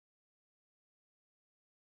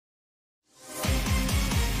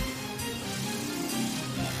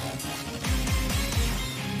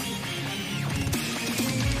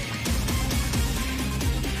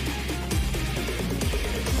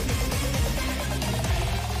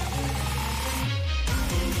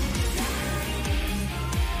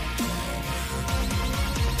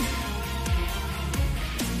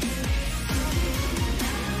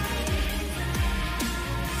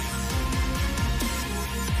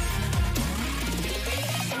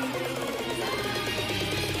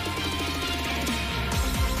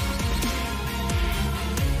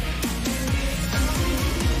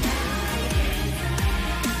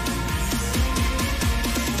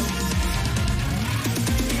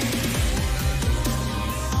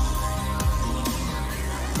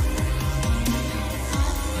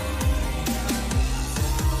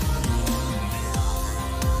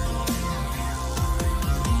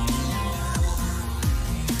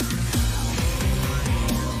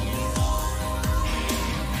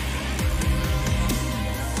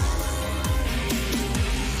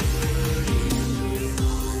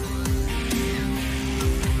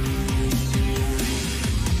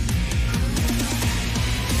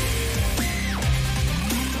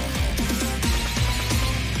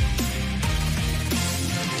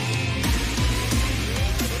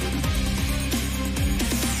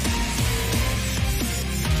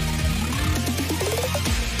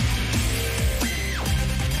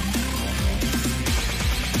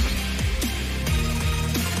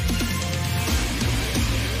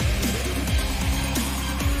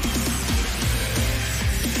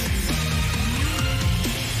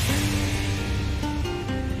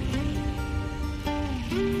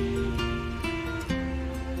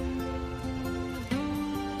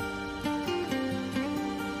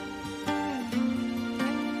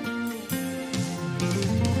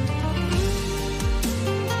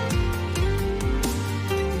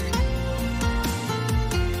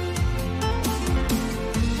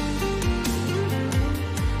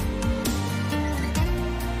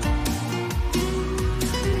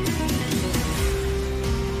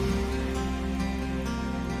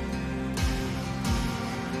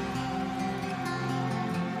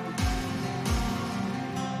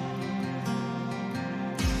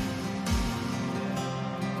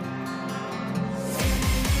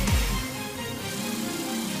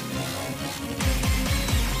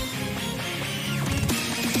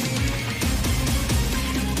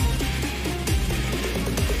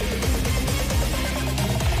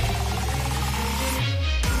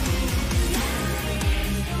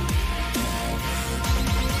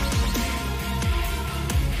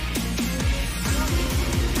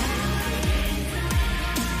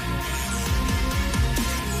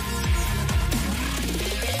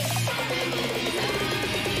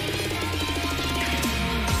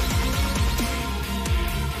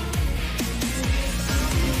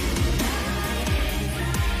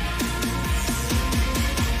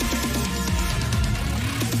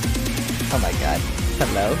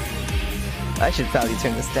low? I should probably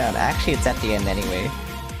turn this down. Actually, it's at the end anyway.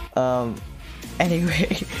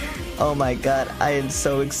 Anyway. Oh my god, I am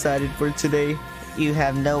so excited for today. You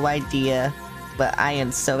have no idea, but I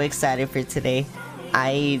am so excited for today.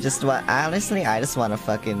 Honestly, I just want to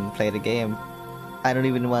fucking play the game. I don't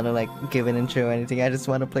even want to like give an intro or anything. I just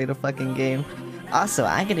want to play the fucking game. Also,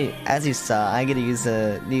 as you saw, I'm gonna use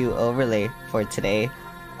a new overlay for today.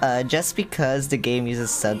 Just because the game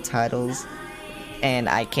uses subtitles, and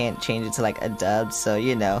I can't change it to like a dub, so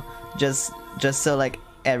you know, just so like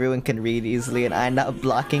everyone can read easily, and I'm not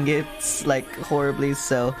blocking it like horribly.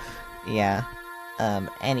 So, yeah.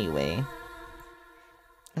 Anyway,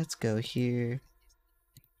 let's go here.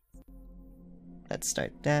 Let's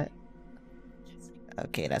start that.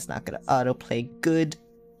 Okay, that's not gonna autoplay. Good.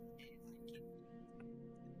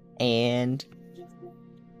 And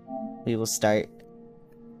we will start.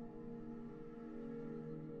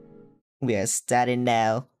 We are starting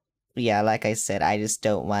now. Yeah, like I said, I just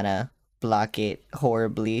don't wanna block it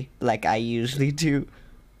horribly like I usually do.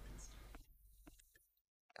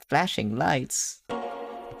 Flashing lights.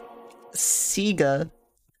 Sega.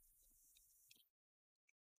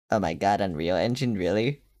 Oh my god, Unreal Engine,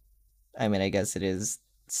 really? I mean, I guess it is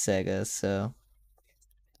Sega, so...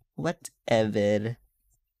 whatever.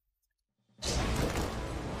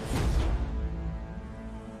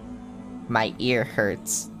 My ear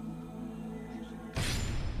hurts.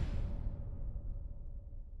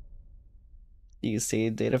 You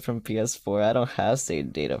save data from PS4? I don't have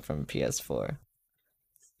saved data from PS4.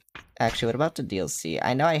 Actually, what about the DLC?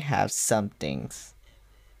 I know I have some things.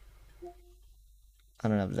 I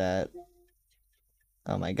don't have that.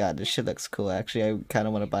 Oh my god, this shit looks cool. Actually, I kind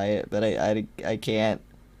of want to buy it, but I can't.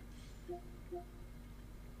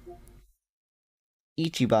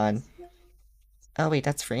 Ichiban. Oh wait,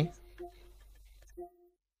 that's free?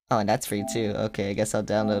 Oh, and that's free too. Okay, I guess I'll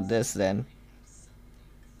download this then.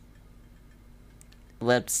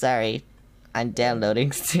 Whoops, sorry. I'm downloading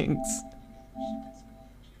things.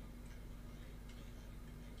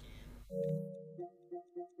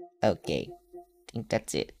 Okay. I think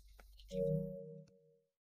that's it.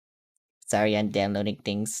 Sorry, I'm downloading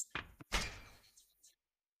things.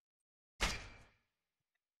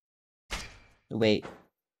 Wait.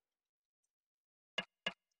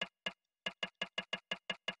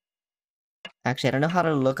 Actually, I don't know how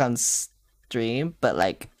to look on stream, but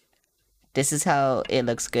like, this is how it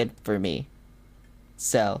looks good for me.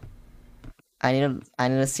 So, I need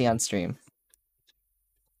to see on stream.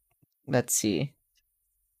 Let's see.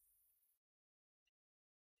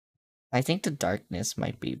 I think the darkness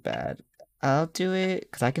might be bad. I'll do it,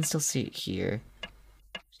 because I can still see it here.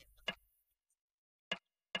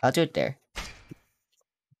 I'll do it there.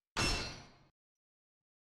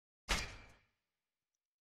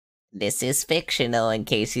 This is fictional, in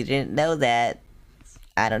case you didn't know that.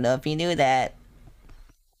 I don't know if you knew that.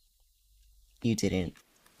 You didn't.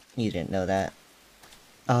 You didn't know that.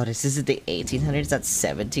 Oh, this isn't the 1800s, that's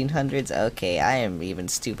 1700s? Okay, I am even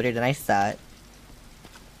stupider than I thought.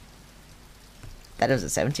 That was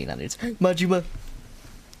the 1700s. Majima!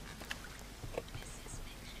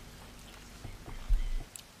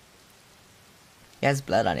 He has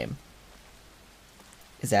blood on him.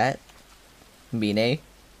 Is that Mine?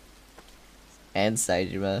 And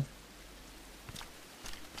Saijima?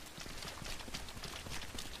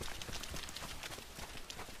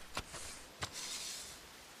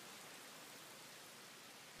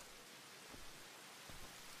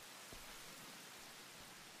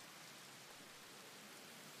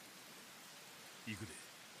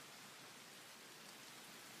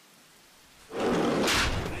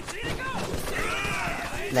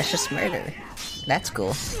 That's just murder. That's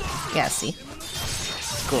cool. Yeah, see?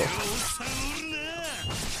 Cool.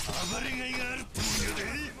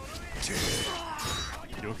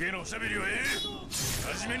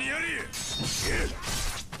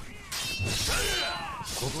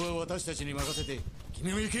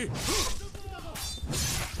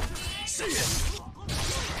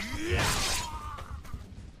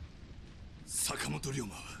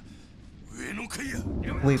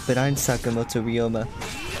 Wait, but I'm Sakamoto Ryoma.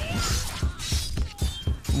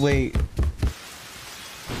 Wait.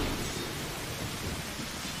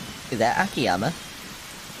 Is that Akiyama?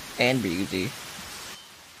 And Ryuji.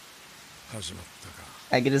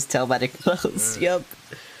 I can just tell by the clothes, yup.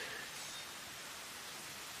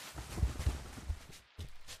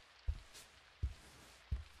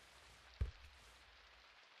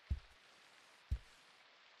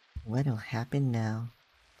 What'll happen now?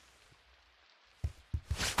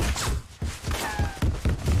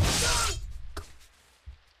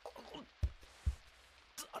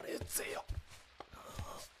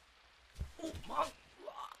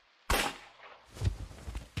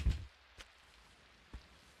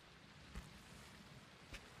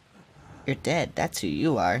 You're dead. That's who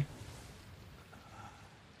you are.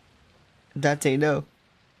 Dante, no.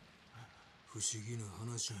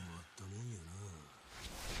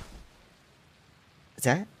 Is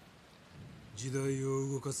that?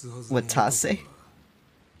 Watase?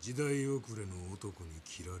 時代遅れの男に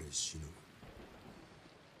切られ死ぬ。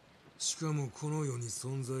しかもこの世に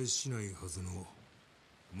存在しないはずの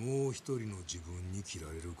もう一人の自分に切ら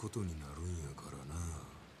れることになるんやから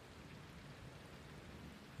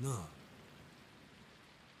な。なあ、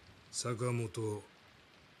坂本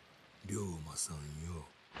龍馬さんよ。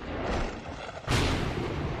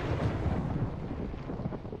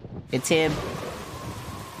It's him.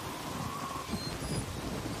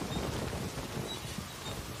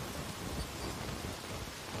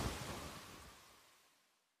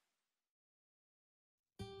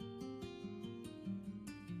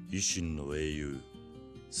維新の英雄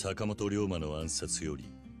坂本龍馬の暗殺よ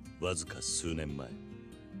りわずか数年前、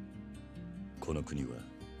この国は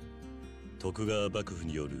徳川幕府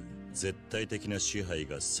による絶対的な支配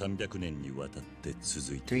が300年にわたって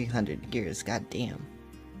続いていた。300 years, goddamn.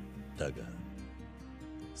 だが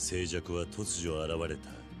静寂は突如現れた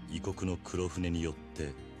異国の黒船によっ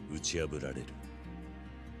て打ち破られる。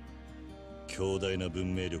強大な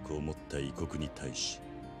文明力を持った異国に対し、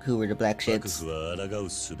Who were the black 幕 shits? 府は抗う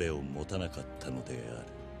術を持たなかったのである。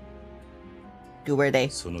 Who were they?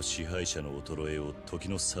 その支配者の衰えを時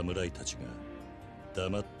の侍たちが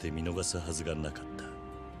黙って見逃すはずがなかった。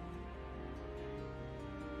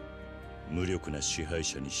無力な支配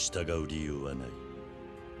者に従う理由はない。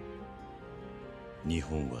日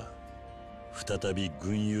本は再び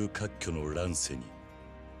群雄割拠の乱世に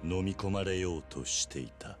飲み込まれようとして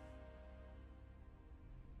いた。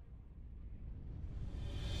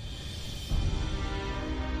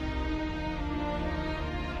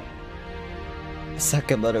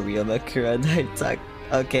Sakamoto Ryoma Kuranai Tak.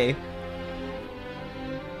 Okay.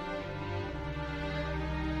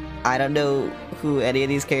 I don't know who any of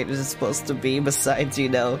these characters are supposed to be besides, you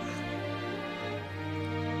know,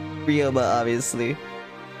 Ryoma, obviously.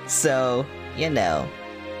 So, you know,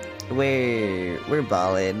 we're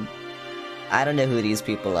ballin'. I don't know who these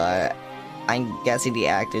people are. I'm guessing the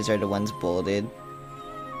actors are the ones bolded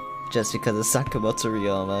just because of Sakamoto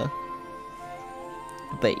Ryoma.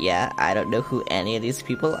 But yeah, I don't know who any of these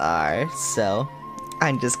people are, so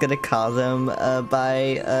I'm just gonna call them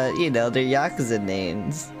by, you know, their Yakuza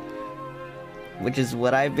names. Which is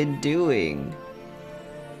what I've been doing.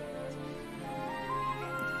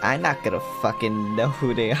 I'm not gonna fucking know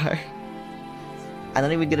who they are. I'm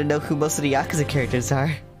not even gonna know who most of the Yakuza characters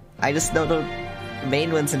are. I just know the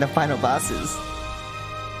main ones and the final bosses.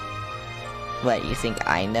 What, you think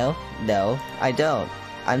I know? No, I don't.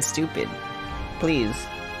 I'm stupid. Please.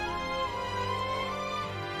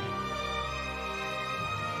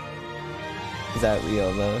 Is that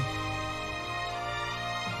Ryoma?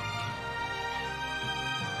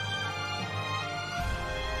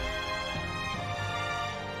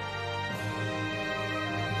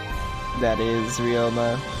 That is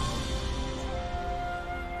Ryoma.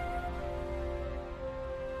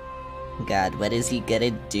 God, what is he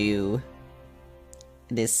gonna do?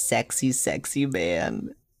 This sexy, sexy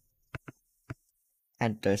man.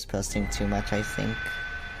 I'm thirst posting too much, I think.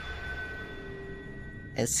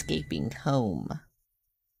 Escaping home.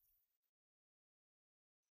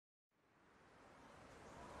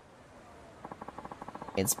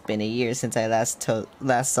 It's been a year since I last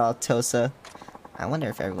saw Tosa. I wonder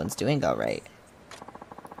if everyone's doing alright.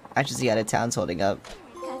 I should see how the town's holding up.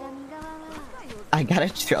 I got a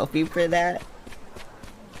trophy for that?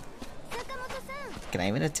 Can I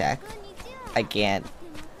even attack? I can't.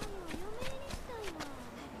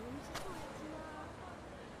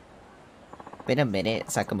 Wait a minute,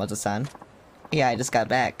 Sakamoto-san. Yeah, I just got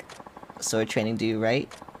back. Sword training do you right?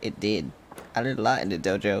 It did. I learned a lot in the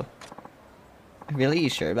dojo. Really? You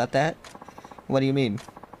sure about that? What do you mean?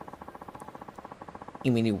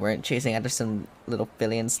 You mean you weren't chasing after some little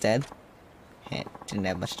filly instead? Heh, didn't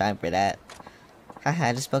have much time for that.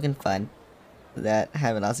 Haha, just poking fun. That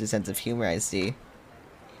haven't lost your sense of humor, I see.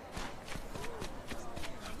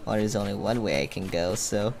 Well, there's only one way I can go,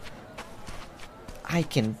 so... I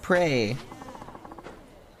can pray!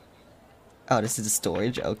 Oh, this is the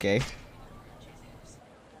storage? Okay.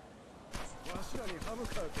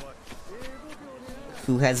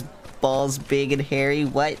 Who has balls big and hairy?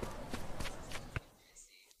 What?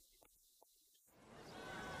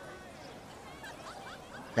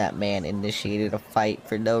 That man initiated a fight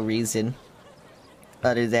for no reason.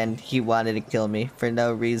 Other than he wanted to kill me for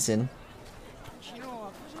no reason.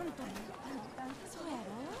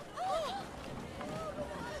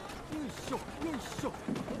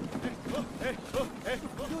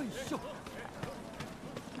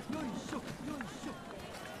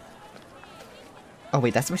 Oh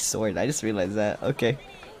wait, that's my sword. I just realized that. Okay.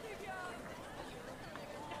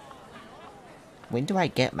 When do I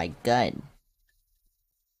get my gun?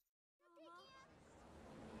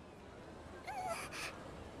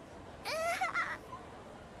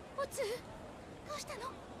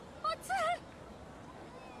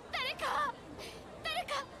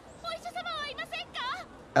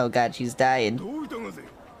 Oh god, she's dying.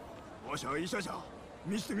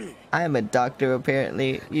 I am a doctor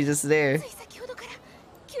apparently. You're just there.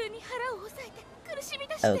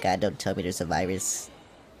 Oh god, don't tell me there's a virus.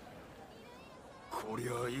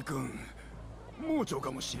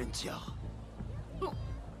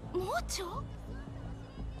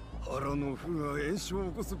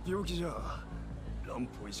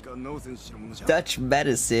 Dutch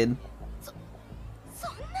medicine.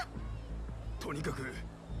 とにかく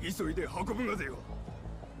急いで運ぶがぜよ。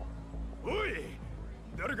おい、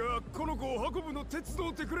誰かこの子を運ぶの手伝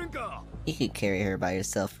ってくれんか。 You can carry her by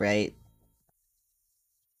yourself, right?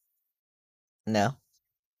 No.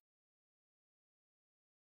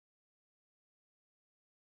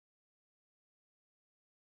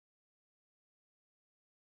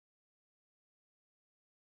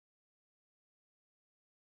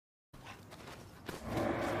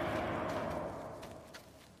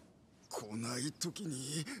ない時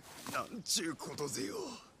になんちゅうことぜよ。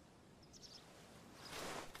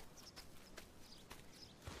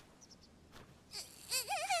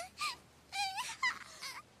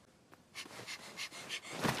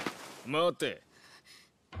待て、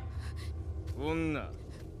女、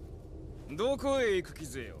どこへ行く気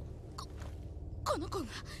ぜよ。この子が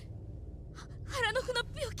腹の腑の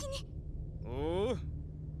病気に。おお、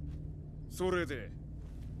それで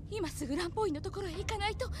今すぐランポイのところへ行かな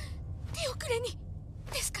いと手遅れに。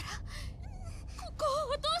ですからここを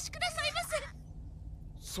お通しくださいませ。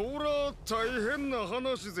そら大変な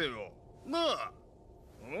話ぜよなあ。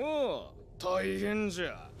おお、大変じ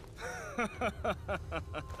ゃ。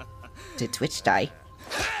Did Twitch die?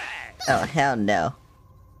 Oh hell no.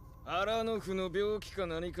 腹の腑の病気か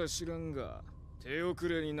何か知らんが、手遅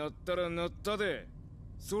れになったらなったで。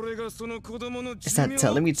それがその子供の寿命。Is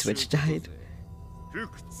that telling me Twitch died? 腹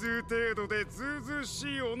痛程度でずうずう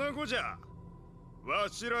しい女子じゃ。わ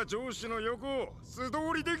しら上司の横を素通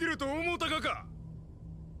りできると思ったかか。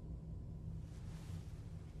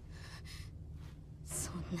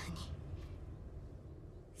そん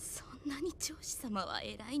なに上司様は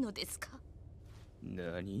偉いのですか。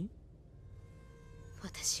何？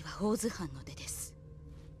私は大津藩の出です。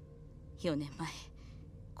4年前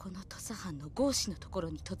この土佐藩の郷士のところ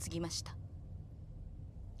に嫁ぎました。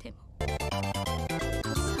でも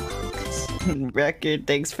Record,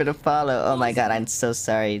 thanks for the follow. Oh my god, I'm so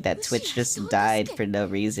sorry that Twitch just died for no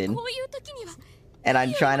reason. And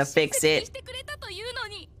I'm trying to fix it.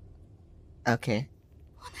 Okay.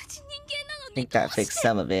 I think that fixed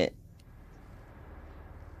some of it.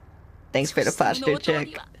 Thanks for the posture check.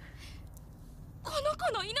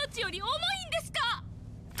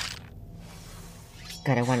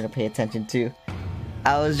 God, I wanted to pay attention too.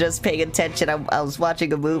 I was just paying attention. I was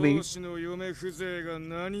watching a movie.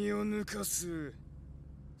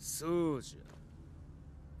 そうじゃ。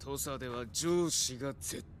土佐では上司が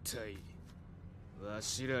絶対。わ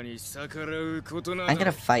しらに逆らうことなど。 I'm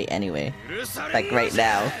gonna fight anyway. Like right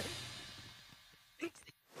now.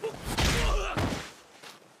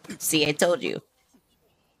 See, I told you.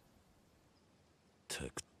 た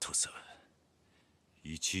く土佐は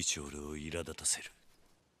いちいち俺を苛立たせる。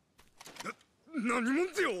何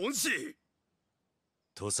者ぜよ、恩師。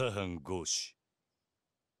土佐藩郷士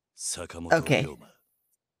坂本龍馬。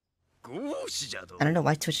郷士じゃと。 I don't know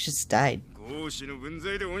why Twitch just died. 郷士の分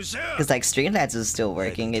際で恩師や。 Because like Streamlabs is still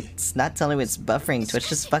working. It's not telling me it's buffering. Twitch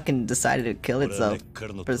just fucking decided to kill itself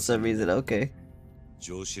for some reason. Okay.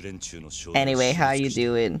 Anyway, how are you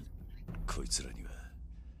doing? こいつらには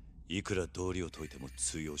いくら道理を解いても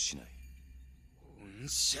通用しない。恩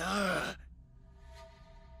師や。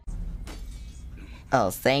 Oh,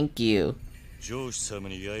 thank you. 上司様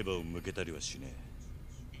に刃を向けたりはしね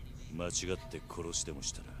え。間違って殺しても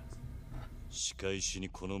したら仕返しに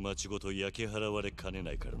この町ごと焼き払われかね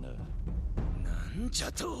ないからな。なんじ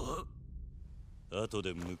ゃと。後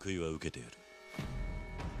で報いは受けてやる。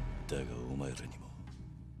だがお前らにも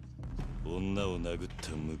女を殴っ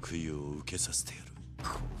た報いを受けさせてやる。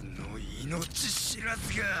この命知ら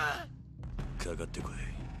ずが。かかってこ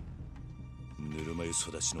い。ぬるま湯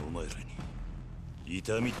育ちのお前らに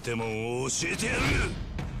痛みってもんを教えてやる。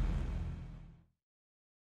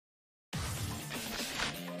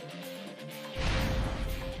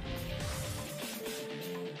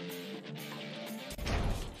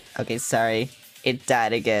Okay, sorry. It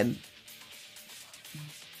died again.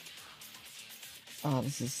 Oh,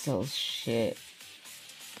 this is so shit.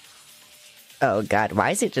 Oh god,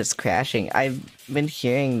 why is it just crashing? I've been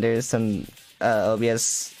hearing there's some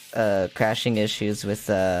OBS crashing issues with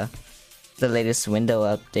the latest window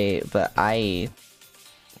update, but I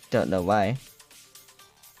don't know why.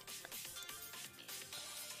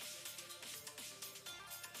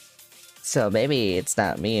 So maybe it's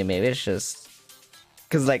not me, maybe it's just...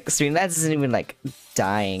 Cause like, Streamlabs isn't even like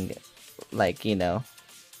dying, like, you know,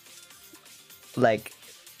 like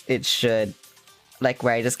it should. Like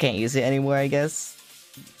where I just can't use it anymore, I guess.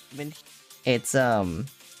 It's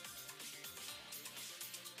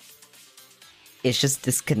just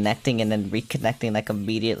disconnecting and then reconnecting like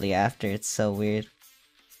immediately after. It's so weird.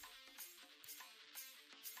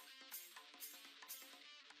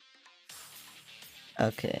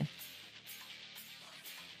 Okay.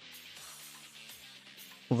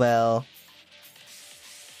 Well,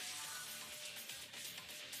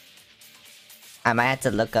 I might have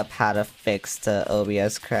to look up how to fix the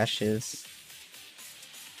OBS crashes.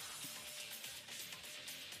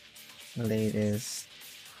 Latest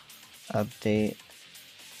update.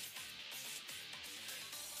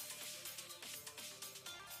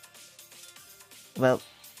 Well,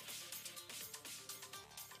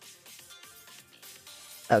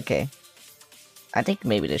 okay. I think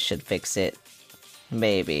maybe this should fix it.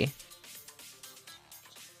 Maybe.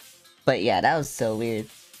 But yeah, that was so weird.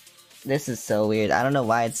 This is so weird. I don't know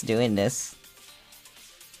why it's doing this.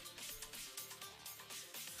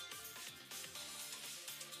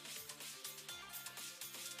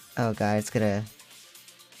 Oh god, it's gonna...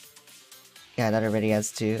 Yeah, that already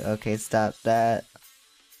has two. Okay, stop that.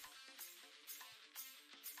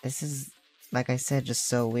 This is, like I said, just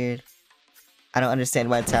so weird. I don't understand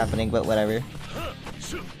why it's happening, but whatever.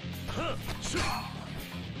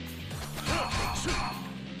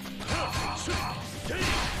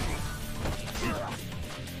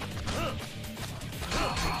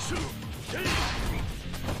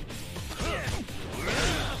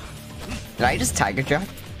 Did I just tiger drop?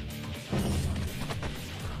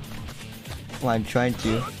 Well, I'm trying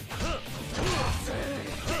to.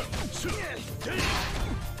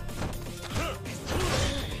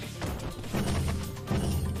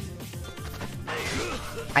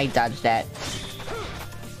 I dodged that.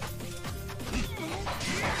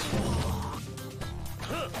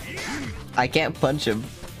 I can't punch him.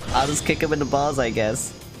 I'll just kick him in the balls, I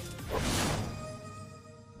guess.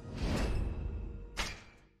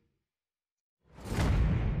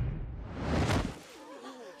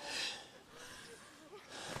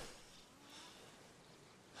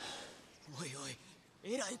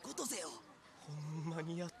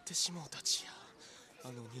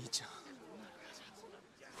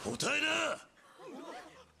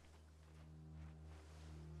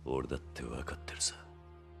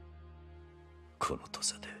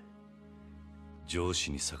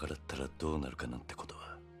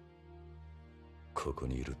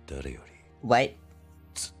 What?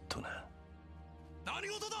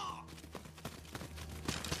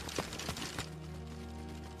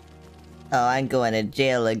 Oh, I'm going to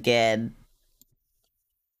jail again.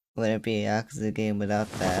 Wouldn't be an Yakuza game without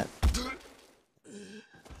that.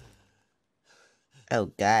 Oh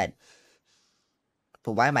god.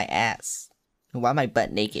 But why my ass? Why my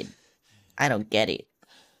butt naked? I don't get it.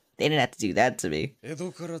 They didn't have to do that to me. 江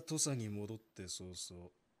戸から土佐に戻って早々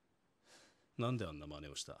なんであんな真似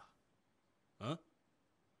をしたあ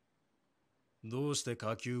どうして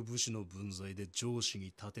下級武士の分際で上司に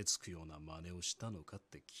立てつくような真似をしたのかっ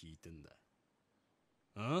て聞いてんだ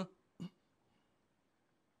あ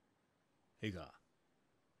いいか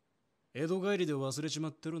江戸帰りで忘れちま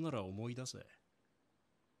ってるなら思い出せ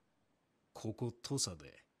ここ土佐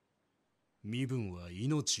で身分は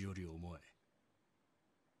命より重い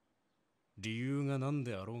理由が何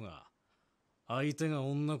であろうが相手が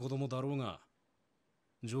女子供だろうが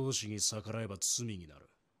上司に逆らえば罪になる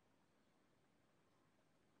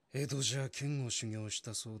江戸じゃ剣を修行し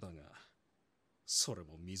たそうだがそれ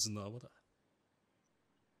も水の泡だ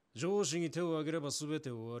上司に手を挙げれば全て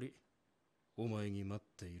終わりお前に待っ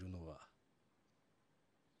ているのは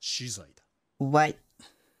死罪だ What?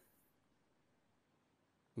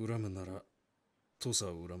 恨むなら土佐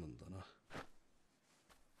を恨むんだな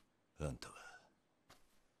あんたは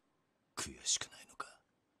悔しくないのか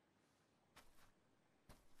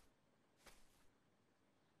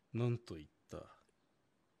なんと言った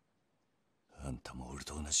あんたも俺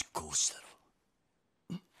と同じ合子だ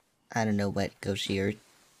ろ I don't know what Goshi or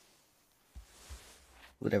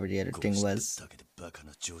whatever the other thing was. だけでバカ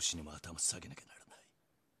な上司にも頭下げなきゃなら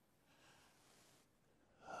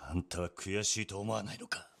ないあんたは悔しいと思わないの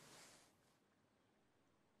か。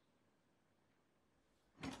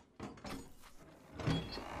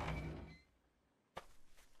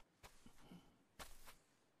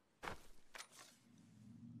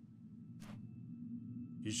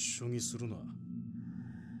一緒にするな。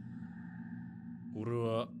俺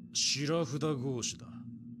は白札合子だ。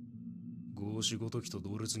合子ごときと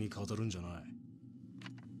同列に語るんじゃない。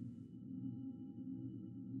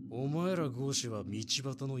お前ら合子は道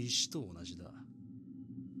端の石と同じだ。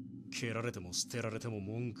蹴られても捨てられても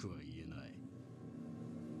文句は言えない。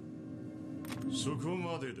そこ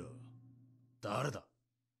までだ。誰だ。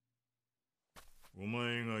お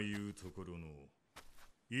前が言うところの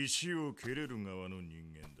石を蹴れる側の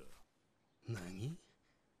人間だ。何。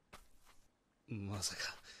まさか。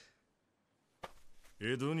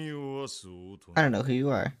江戸におわす大人。 I don't know who you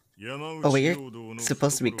are. 山 Oh 内 wait, 陽道 you're の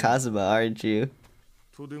supposed to be 懐 Kazuma, aren't you?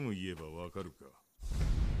 とでも言えばわかるか。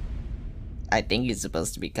 I think you're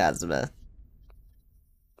supposed to be Kazuma.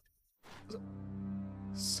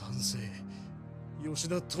 賛成。吉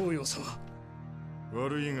田東洋様。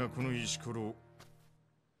悪いがこの石ころ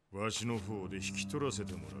わしの方で引き取らせ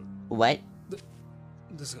てもらう。 What?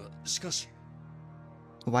 ですが、しかし。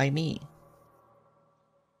 Why me?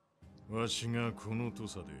 わしがこの土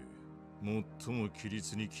佐で最も規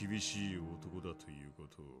律に厳しい男だというこ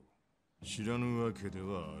とを知らぬわけで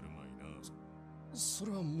はあるまいな。そ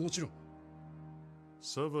れはもちろん。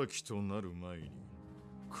裁きとなる前に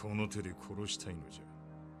この手で殺したいのじゃ。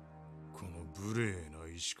この無礼な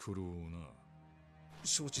石ころをな。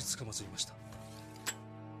承知つかまつりました。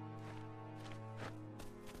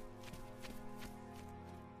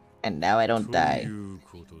And now I don't と die. いう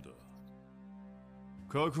ことだ。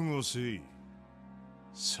覚悟せい、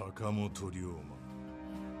坂本龍馬。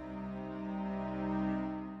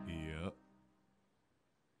いや、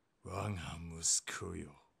我が息子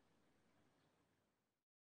よ。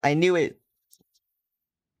 I knew it.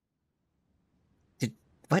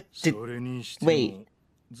 What そ did? れにして Wait. も、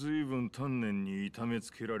ずいぶん丹念に痛め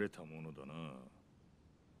つけられたものだな。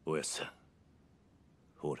おやっさん、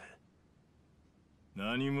俺。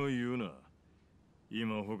何も言うな。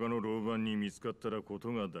今他の老番に見つかったらこ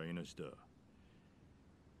とが台無しだ。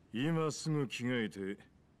今すぐ着替えて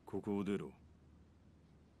ここを出ろ。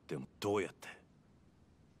でもどうやって。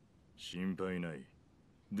心配ない。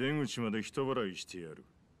出口まで人払いしてやる。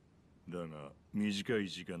だが短い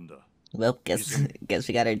時間だ。 Well, guess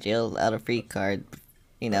we got our jail out of free card.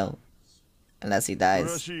 You know, unless he dies,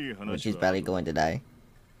 which he's probably going to die.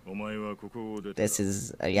 お前はここを出た。 This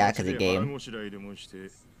is a Yakuza game. 腹ごしらえでもして、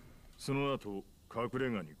その後隠れ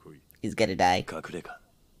家に来い。 He's gonna die. 隠れ家。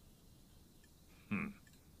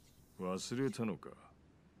忘れたのか。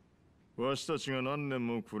わしたちが何年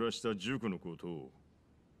も暮らした塾のことを。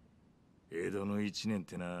江戸の一年っ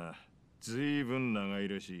てな、ずいぶん長い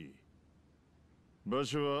らしい。場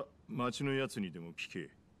所は町のやつにでも聞け。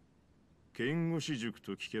剣護士塾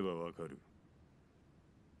と聞けばわかる。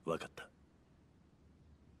わかった。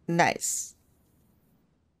 Nice.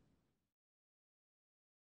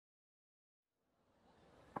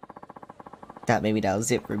 Thought maybe that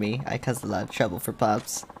was it for me. I caused a lot of trouble for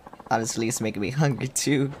Pops. Honestly, it's making me hungry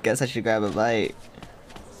too. Guess I should grab a bite.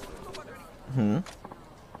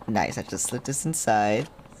 Nice, I just slipped this inside.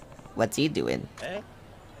 What's he doing?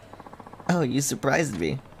 Oh, you surprised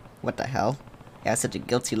me. What the hell? You have such a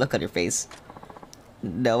guilty look on your face.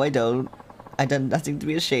 No, I don't. I've done nothing to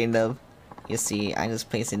be ashamed of. You see, I'm just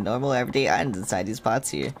placing normal everyday items inside these pots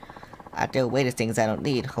here. I throw away the things I don't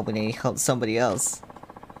need, hoping they help somebody else.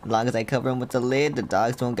 As long as I cover them with the lid, the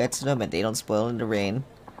dogs won't get to them and they don't spoil in the rain.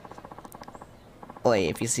 Oi,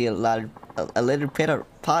 if you see a little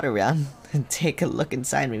pot around, take a look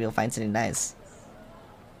inside, maybe you'll find something nice.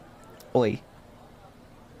 Oi.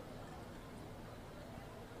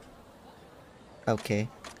 Okay.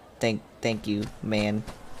 Thank you, man.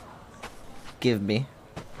 Give me.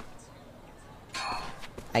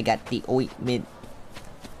 I got the ointment.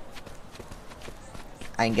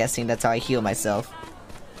 I'm guessing that's how I heal myself.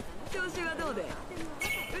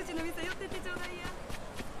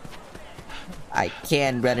 I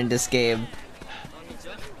can run in this game.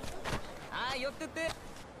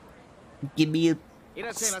 Give me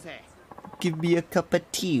a cup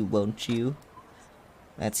of tea, won't you?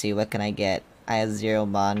 Let's see, what can I get? I have 0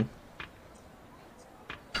 mon.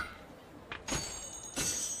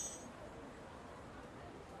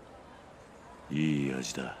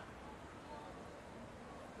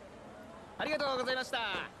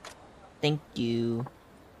 Thank you.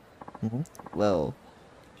 Whoa.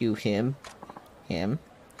 You, him. The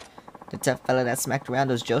tough fella that smacked around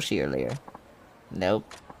was Joshi earlier.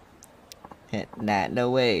 Nope. Nah, no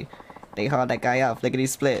way. They hauled that guy off, lickety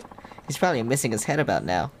split. He's probably missing his head about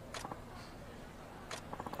now.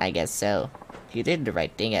 I guess so. You did the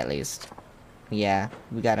right thing at least. Yeah,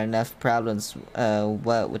 we got enough problems,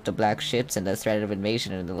 what with the black ships and the threat of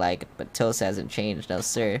invasion and the like, but Tulsa hasn't changed, no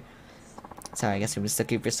sir. So I guess we're just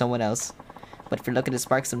looking for someone else. But if you're looking to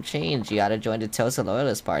spark some change, you oughta join the Tulsa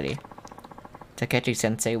Loyalist Party.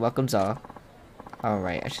 Takechi-sensei welcomes all.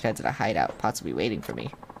 Alright, I should head to the hideout. Pots will be waiting for me.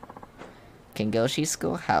 Kengoshi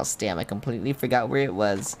Schoolhouse. Damn, I completely forgot where it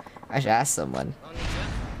was. I should ask someone.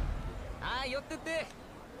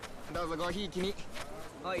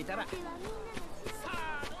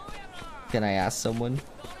 Can I ask someone?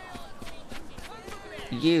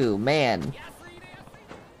 You, man.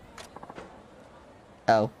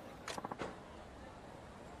 Oh.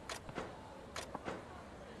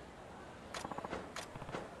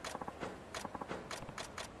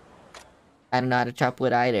 I don't know how to chop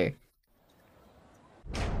wood either.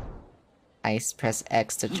 I press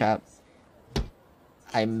X to chop.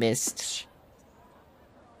 I missed.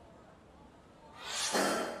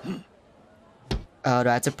 Oh, do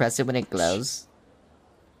I have to press it when it glows?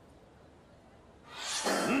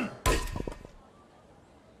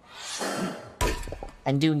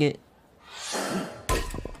 I'm doing it.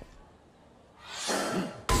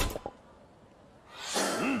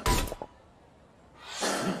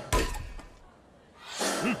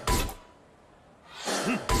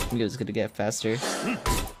 I knew it was gonna get faster.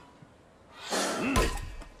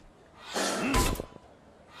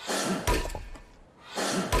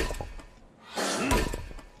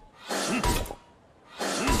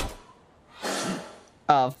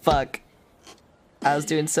 Oh fuck. I was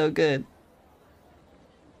doing so good.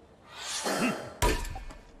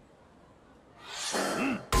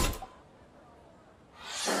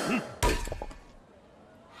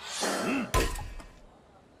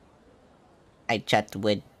 I chopped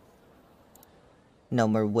wood. No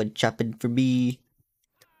more wood chopping for me.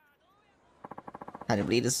 I don't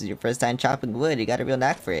believe this is your first time chopping wood. You got a real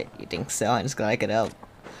knack for it. You think so? I'm just glad I could help.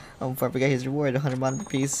 Oh, before I forget his reward, 100 mon per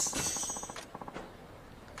piece.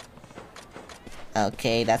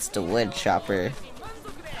 Okay, that's the wood chopper.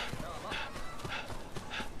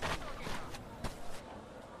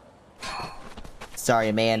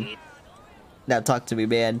 Sorry, man. Now talk to me,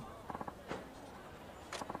 man.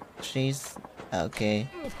 Jeez. Okay.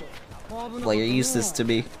 Well, you're useless to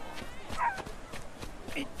me.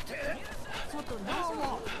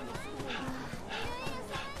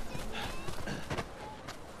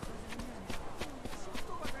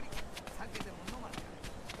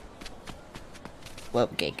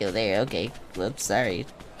 Whoop, can't go there. Okay. Whoops, sorry.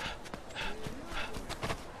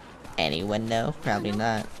 Anyone know? Probably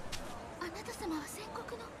not.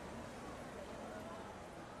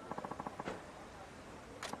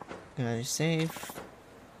 Are you safe?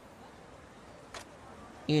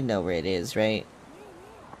 You know where it is, right?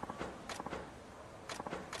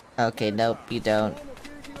 Okay, nope, you don't.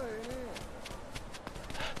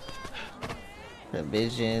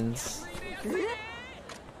 Provisions.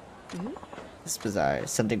 This is bizarre.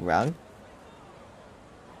 Something wrong?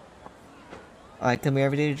 Oh, I come here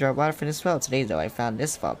every day to draw water from this well. Today, though, I found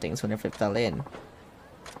this fault things whenever it fell in.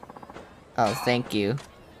 Oh, thank you.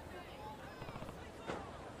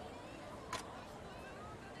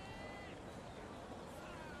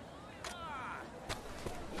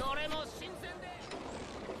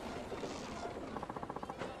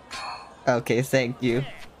 Okay, thank you.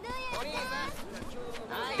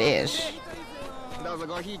 Fish.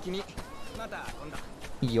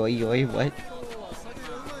 Yoi yoi, what?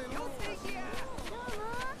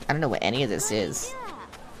 I don't know what any of this is.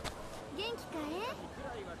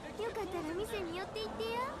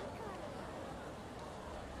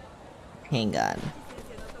 Hang on.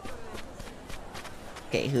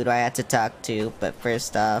 Okay, who do I have to talk to? But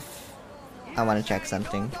first off, I want to check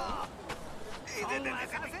something.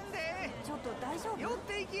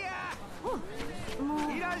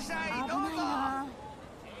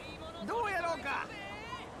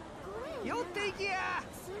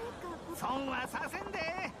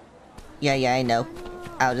 Yeah, I know.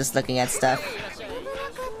 I was just looking at stuff.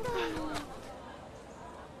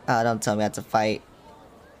 Oh, don't tell me I have to fight.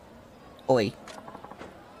 Oi.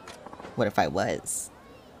 What if I was?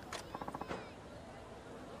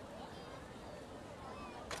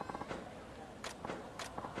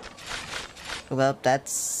 Well, that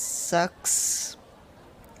sucks.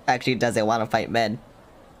 Actually, doesn't want to fight men.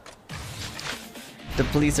 The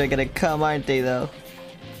police are gonna come, aren't they, though?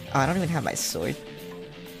 Oh, I don't even have my sword.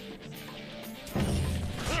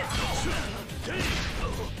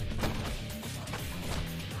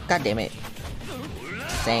 God damn it.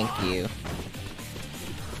 Thank you.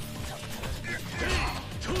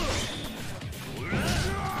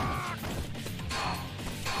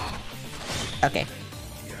 Okay.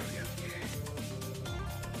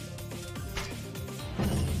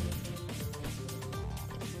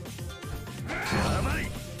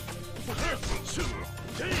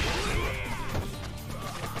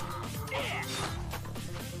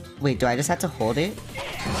 Wait, do I just have to hold it?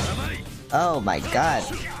 Oh my god.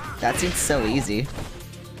 That seems so easy.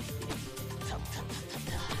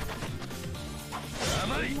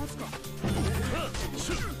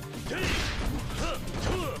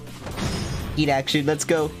 Eat action, let's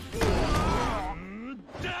go.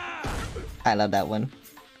 I love that one.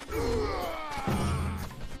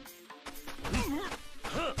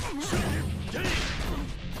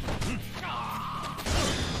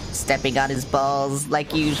 Stepping on his balls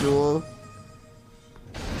like usual.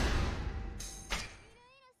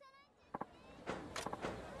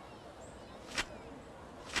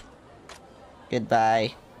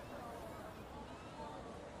 Goodbye.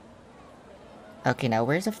 Okay, now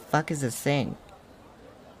where the fuck is this thing?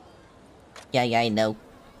 Yeah, I know.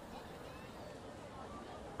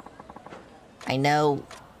 I know,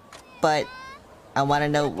 but I want to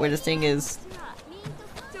know where this thing is.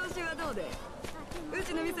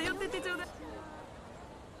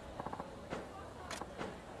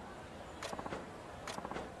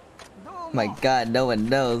 My god, no one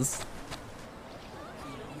knows.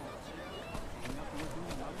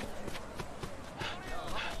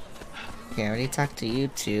 Okay, I already talked to you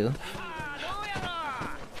two.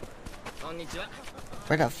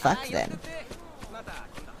 Where the fuck then?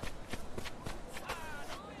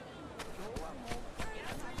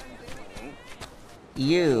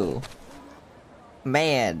 You.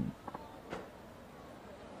 Man.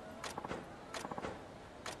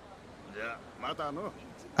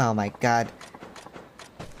 Oh my god.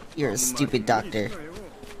 You're a stupid doctor.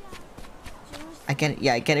 I can't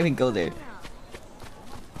even go there.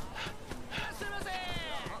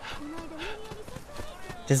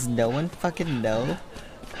 Does no one fucking know?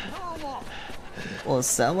 Well,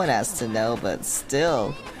 someone has to know, but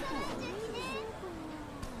still.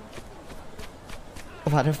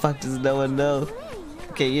 Why the fuck does no one know?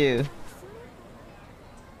 Okay, you.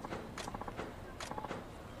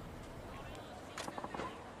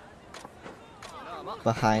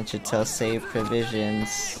 Behind Chito save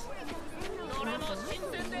provisions.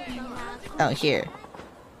 Oh, here.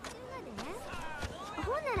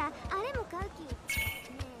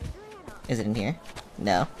 Is it in here?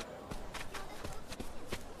 No.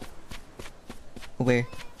 Where?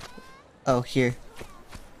 Oh, here.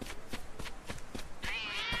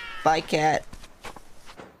 Bye, cat.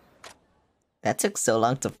 That took so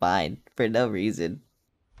long to find, for no reason.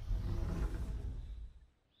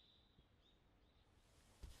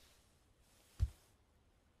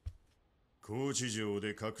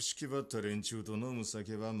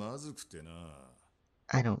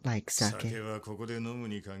 I don't like sake.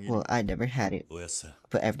 Well, I never had it.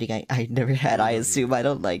 But everything I never had, I assume I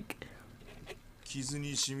don't like. 傷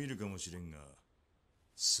にしみるかもしれんが、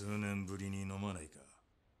数年ぶりに飲まないか。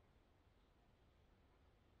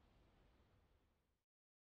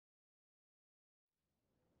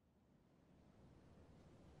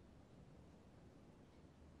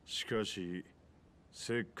しかし、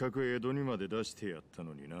せっかく江戸にまで出してやった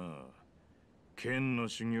のにな。剣の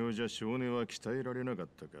修行じゃ少年は鍛えられなかっ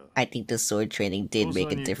たか。I think the sword training did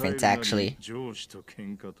make a difference, actually. 上司と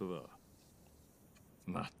喧嘩とは。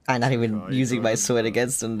I'm not even using my sword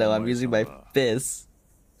against him though, I'm using my fist.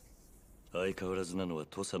 相変わらずなのは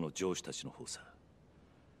土佐の上司たちの方さ。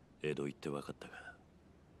江戸行って分かったが、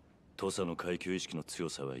土佐の階級意識の強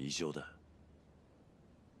さは異常だ。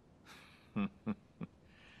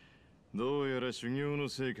どうやら修行の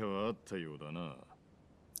成果はあったようだな。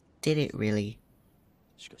Did it really?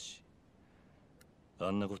 しかし、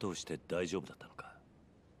あんなことをして大丈夫だったのか。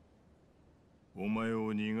お前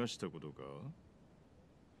を逃がしたことか。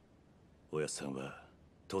おやっさんは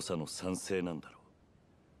土佐の賛成なんだろう。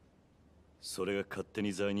それが勝手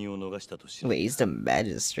に罪人を逃したと知る。Wait, he's the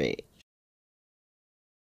magistrate.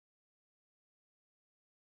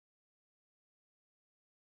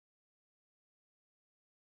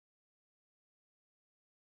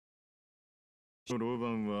 老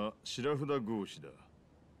番は白札合司だ。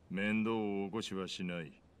面倒を起こしはしな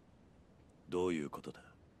い。どういうことだ。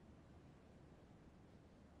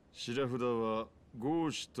白札は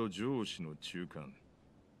合司と上司の中間。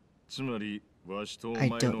つまりわしとお前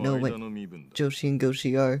の間の身分だ。Joshi and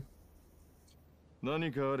Goshi are.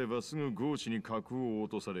 何かあればすぐ合司に格を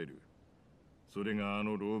落とされる。それがあ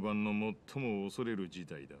の老番の最も恐れる事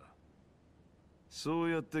態だ。そう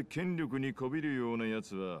やって権力にこびるようなや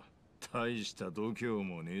つは大した度胸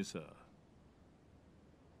もねえさ。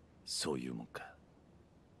そういうもんか。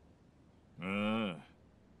あ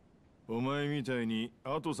お前みたいに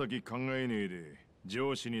後先考えねえで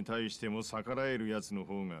上司に対しても逆らえるやつの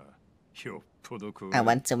方がよっぽど怖い。 I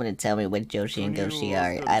want someone to tell me what Joshi and Goshi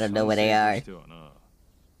are. I don't know what they are.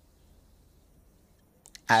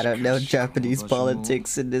 I don't know Japanese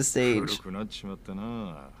politics in this age. 古くなっちまったな。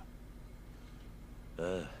あ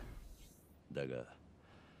あ、だが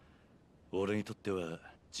俺にとっては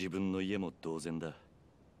自分の家も同然だ。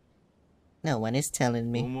 No one is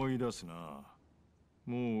telling me. 思い出すな。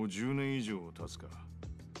もう10年以上経つか。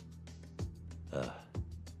ああ、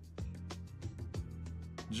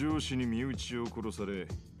上司に身内を殺され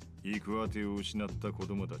行く当てを失った子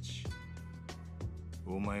供たち。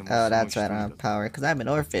お前も Oh, その that's 一人 why I だ don't have power, because I'm an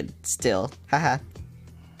orphan still. Haha.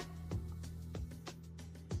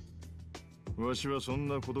 わしはそん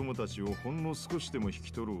な子供たちをほんの少しでも引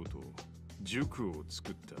き取ろうと塾を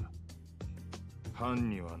作った。藩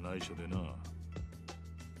には内緒でな。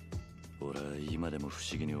俺は今でも不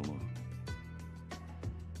思議に思う。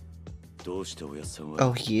どうしておやっさん Oh,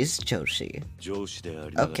 は he is Joshi. 上司であ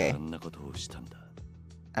りなが Okay. らあんなことをしたんだ。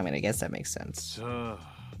 I mean, I guess that makes sense. さあ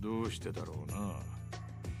どうしてだろうな。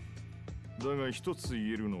だが一つ言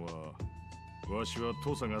えるのはわしは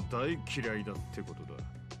土佐が大嫌いだってことだ。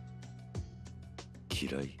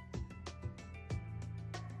嫌い。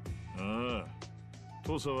ああ、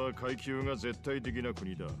土佐は階級が絶対的な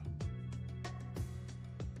国だ。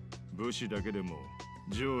武士だけでも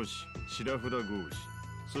上司、白札合司、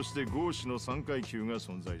そして合司の3階級が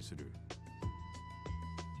存在する。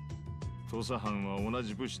土佐藩は同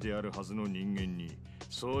じ武士であるはずの人間に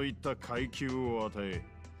そういった階級を与え、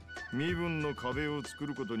身分の壁を作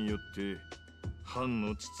ることによって藩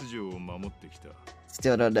の秩序を守ってきた。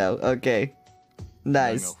 Still don't know. Okay.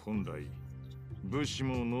 だが Nice. 本来武士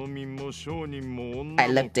も農民も商人も女も I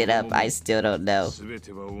looked it up. I 子 still don't know. 供も全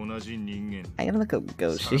ては同じ人間。 I'm gonna look up 差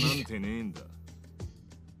なん Goshi. てねえんだ。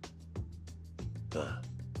ああ、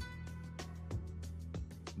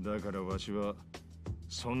だからわしは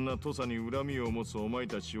そんな土佐に恨みを持つお前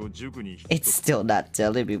たちを塾に引き It's still not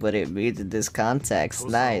telling me what it means in this context. 土佐を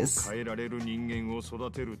Nice. 変えられる人間を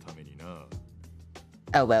育てるためにな。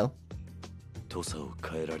 Oh well. 土佐を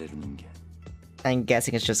変えられる人間。 I'm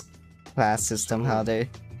guessing it's just class system, how they're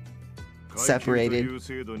階級とい separated. う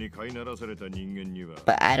制度に飼いならされた人間には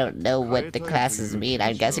But I don't know what the classes mean.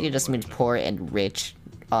 I'm guessing it just means poor and rich,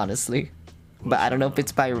 honestly. But I don't know if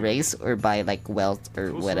it's by race or by like wealth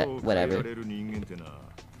or 土佐を変えら whatever. れる人間ってな、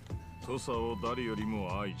土佐を誰より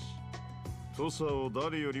も愛し、土佐を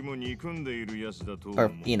誰よりも憎んでいるやつだと思う。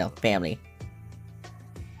 Or, you know, family.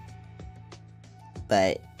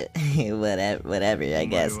 But whatever, I お前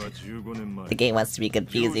guess. は15年前 The game wants to be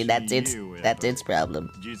confusing. That's its problem.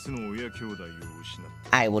 実の親兄弟を失っ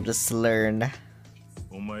た。 I will just learn.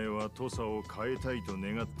 お前は土佐を変えたいと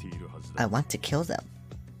願っているはずだ。 I want to kill them.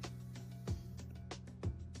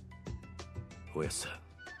 おやっさ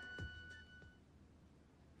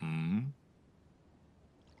ん。ん？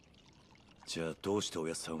じゃあどうしてお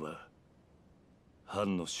やっさんは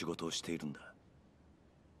藩の仕事をしているんだ。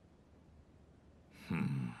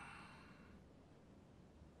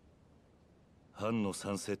藩の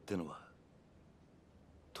賛成ってのは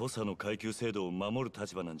土佐の階級制度を守る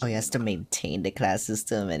立場なんじ Oh, ゃ he ない has to のか。 maintain the class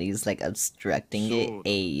system and he's like obstructing it. So-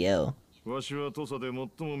 Hey, yo. わしは土佐で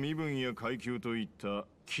最も身分や階級といった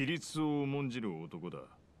規律を重んじる男だ。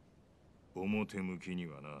表向きに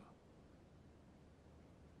はな。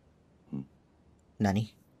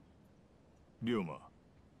 Nani? 龍馬、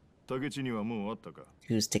竹地にはもうあったか。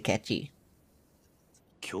 Who's Takechi?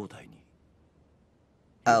 兄弟に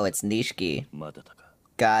Oh, it's Nishiki. まだだか。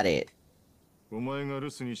 Got it. お前が留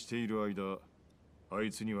守にしている間、あ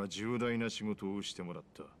いつには重大な仕事をしてもらっ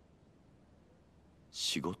た。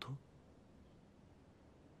仕事？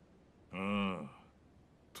ああ、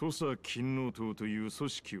土佐勤王党という組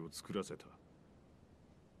織を作らせた。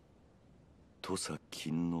土佐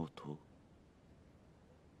勤王党？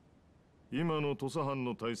今の土佐藩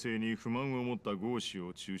の体制に不満を持った豪士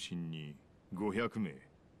を中心に500名。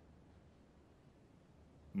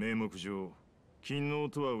名目上、勤王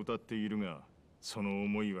とは謳っているが、その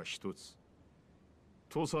思いは一つ。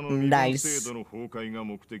土佐の身分制度の崩壊が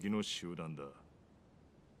目的の集団だ。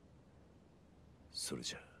それ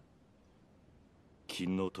じゃあ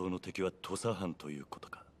勤王党の敵は土佐藩ということ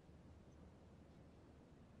か。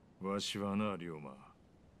わしはな、龍馬。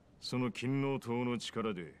その勤王党の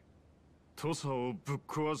力で土佐をぶっ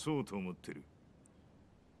壊そうと思ってる。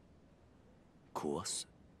壊す？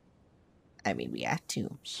 I mean, we have to.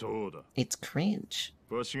 そうだ。 It's cringe.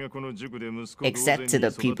 わしがこの塾で息子 Except to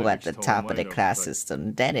the people at the top of the class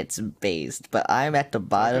system. Then it's based. But I'm at the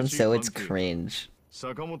bottom, so it's cringe.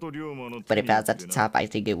 坂本龍馬の But 手 if に I よ was っ at the てな。 top, I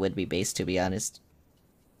think it would be base, to be honest.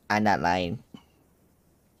 I'm not lying.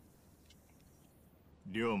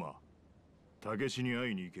 龍馬、武士に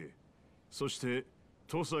会いに行け。そして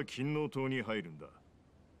土佐勤王党に入るんだ。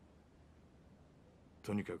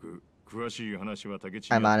とにかく詳しい話は武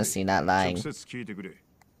士に I'm 会っ honestly て not 直 lying. 接聞いてくれ。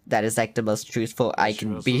 That is like the most truthful I 私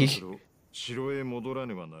は can そろ be. そろ城へ戻ら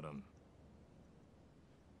ねばならん。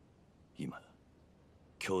今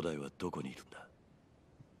兄弟はどこにいるんだ？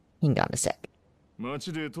 Hang on a sec.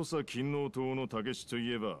 町で土佐勤王党の武士と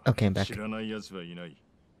いえば Okay, I'm back. 知らない奴はいない。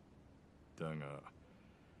だが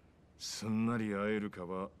すんなり会えるか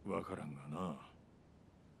はわからんがな。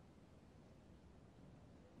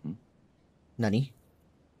 Nani?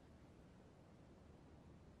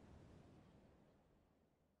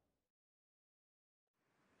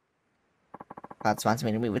 Potts wants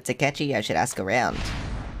me to meet with Takechi. I should ask around.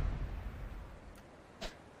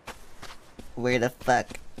 Where the fuck?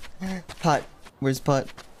 Pot. Where's Pot?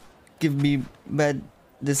 Give me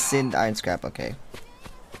medicine. Iron scrap. Okay.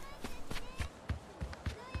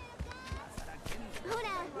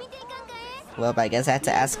 Well, I guess I had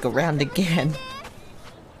to ask around again.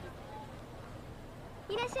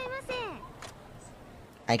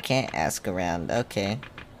 I can't ask around. Okay.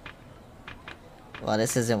 Well,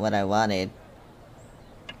 this isn't what I wanted.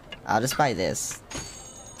 I'll just buy this.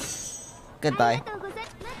 Goodbye.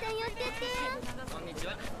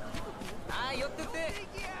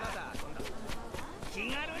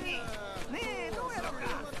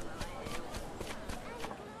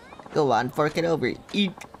 Go on, fork it over.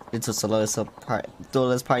 Eek. It's a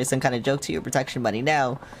Dola's party some kind of joke to your protection money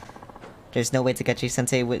now. There's no way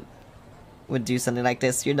Takechi-sensei would do something like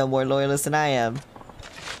this. You're no more loyalist than I am.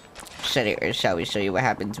 Shut it, or shall we show you what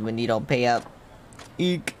happens when you don't pay up?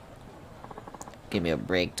 Eek. Give me a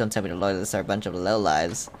break. Don't tell me the loyalists are a bunch of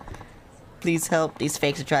lowlives. Please help. These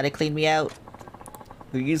fakes are trying to clean me out.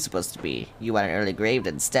 Who are you supposed to be? You want an early grave?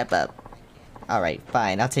 Then step up. Alright,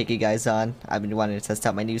 fine. I'll take you guys on. I've been wanting to test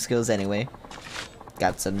out my new skills anyway.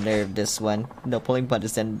 Got some nerve this one. No pulling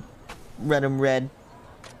punches and run 'em red.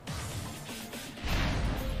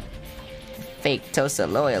 Fake Tosa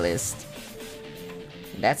loyalist.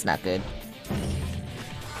 That's not good.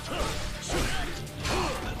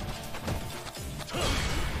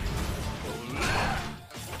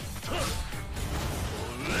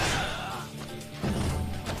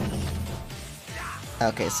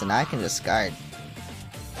 Okay, so now I can discard.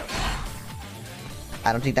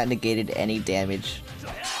 I don't think that negated any damage.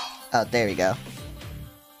 Oh, there we go.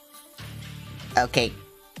 Okay.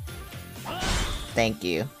 Thank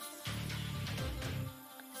you.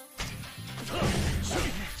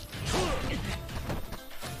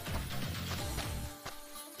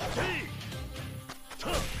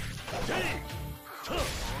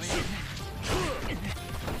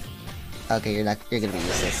 Okay, you're gonna be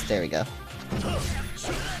useless. There we go.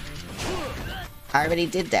 I already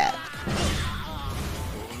did that.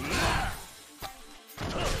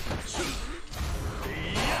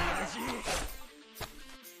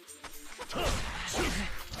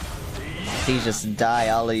 Please just die,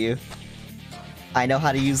 all of you. I know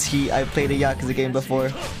how to use heat. I played a Yakuza game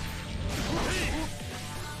before.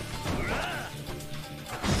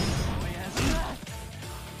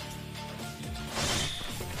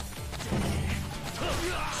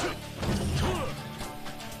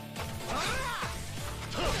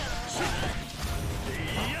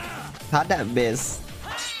 How'd that miss?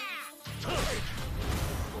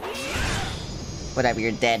 Whatever,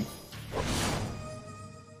 you're dead.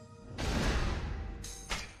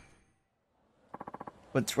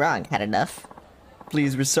 What's wrong? Had enough?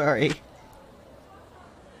 Please, we're sorry.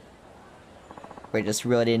 We're just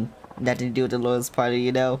running. Nothing to do with the Loyalist Party,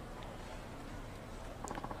 you know?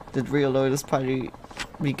 The real Loyalist Party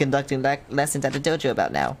be conducting lessons at the dojo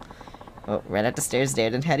about now. Oh, right up the stairs there,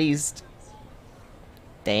 then head east.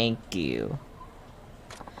 Thank you.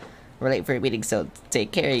 We're late for a meeting, so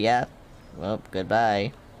take care, yeah? Well,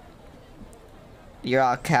 goodbye. You're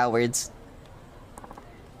all cowards.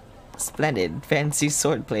 Splendid. Fancy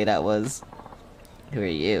swordplay that was. Who are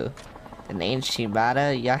you? The name's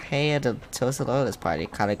Shibata Yahei of the Tosa Loyalist Party.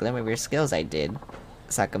 Caught a glimmer of your skills, I did.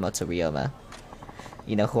 Sakamoto Ryoma.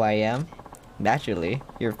 You know who I am? Naturally.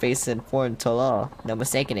 Your face and form told all. No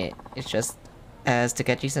mistaking it. It's just as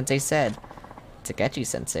Takechi-sensei said.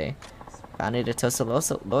 Takechi-sensei founded the Tosa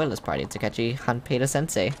Loyalist Party. Takechi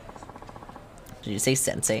Hanpeda-sensei. Did you say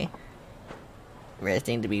sensei? Rare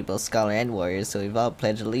thing to be both scholar and warrior, so we've all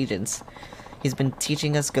pledged allegiance. He's been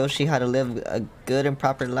teaching us Goshi how to live a good and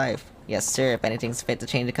proper life. Yes, sir, if anything's fit to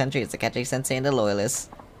change the country, it's Takechi-sensei and the Loyalists.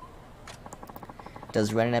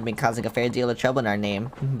 Those running have been causing a fair deal of trouble in our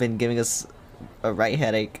name. Been giving us a right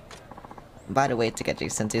headache. By the way,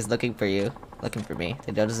 Takechi Sensei is looking for you. Looking for me.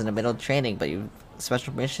 The dojo's in the middle of training, but you've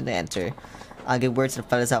special permission to enter. I'll give words to the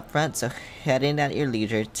fellas out front, so head in at your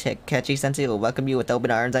leisure. Takechi Sensei will welcome you with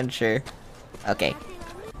open arms, I'm sure. Okay.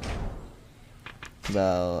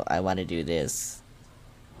 Well, I want to do this.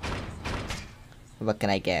 What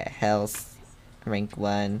can I get? Health. Rank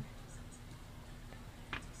 1.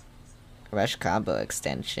 Rush combo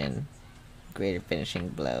extension. Greater finishing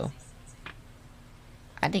blow.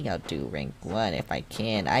 I think I'll do rank 1 if I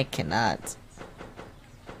can. I cannot.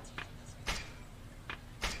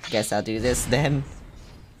 Guess I'll do this then.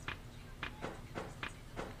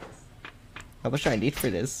 How much do I need for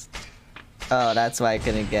this? Oh, that's why I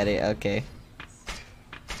couldn't get it. Okay.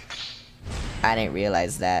 I didn't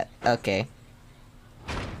realize that. Okay.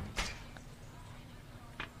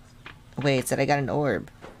 Wait, it said I got an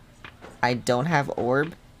orb. I don't have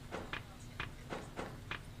orb?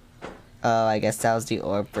 Oh, I guess that was the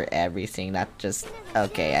orb for everything, not just...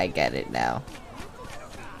 Okay, I get it now.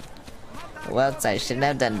 Well, I shouldn't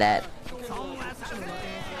have done that.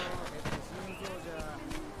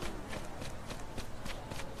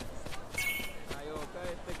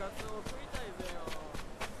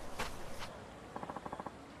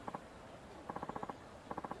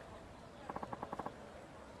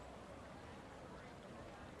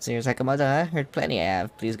 Senior Sakamoto, huh? Heard plenty I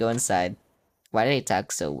have. Please go inside. Why do they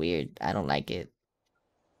talk so weird? I don't like it.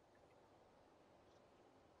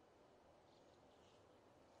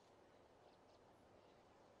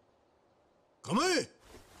 Kamae!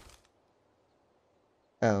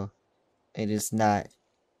 Oh. It is not.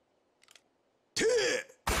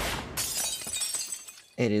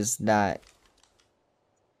 It is not.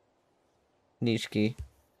 Nishiki.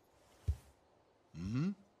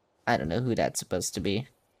 I don't know who that's supposed to be.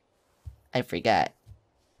 I forgot.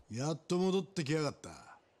 やっと戻ってきやがった。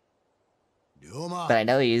龍馬。 But I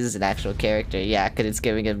know he's an actual character, yeah, because it's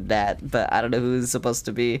giving him that, but I don't know who he's supposed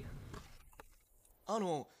to be.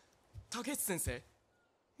 竹内先生、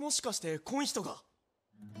もしかしてこの人が？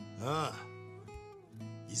ああ。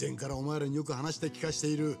以前からお前らによく話して聞かして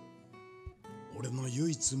いる。俺の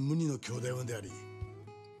唯一無二の兄弟分であり、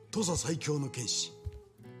土佐最強の剣士。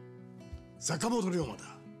坂本龍馬だ。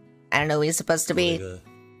I don't know who he's supposed to これ be. が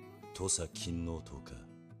土佐勤王党か。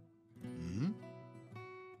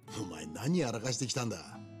お前何やらかしてきたんだ。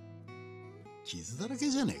傷だらけ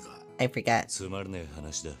じゃねえか。I forgot. つまらねえ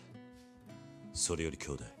話だ。それより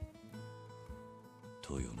兄弟、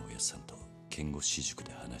東洋のおやっさんと剣護私塾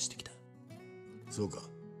で話してきた。そうか。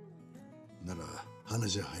なら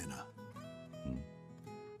話は早いな。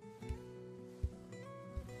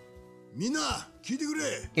みんな聞いてく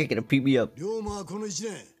れ。 You're gonna beat me up. 龍馬はこの1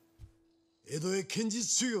年江戸へ剣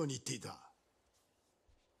術修行に行っていた。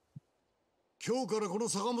今日からこの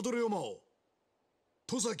坂本龍馬を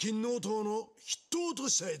土佐勤王党の筆頭と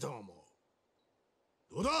したいと思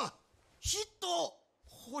う。どうだ。ヒット。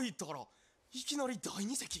ほいったからいきなり第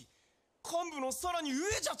二席、幹部のさらに上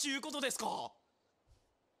じゃちゅうことですか。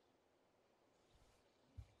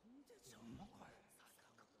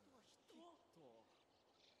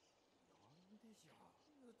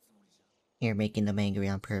You're making them angry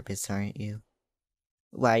on purpose, aren't you?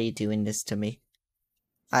 Why are you doing this to me?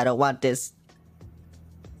 I don't want this.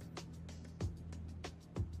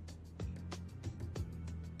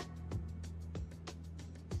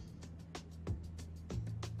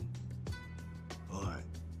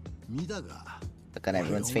 Look at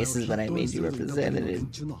everyone's faces when I made you representative.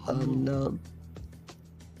 Oh no.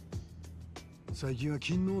 最近は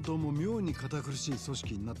勤王党も妙に堅苦しい組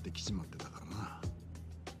織になってきちまってたからな。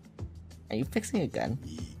 Are you fixing a gun?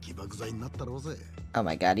 いい起爆剤になったろうぜ。 Oh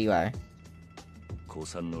my god, you are. 高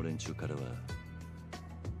三の連中からは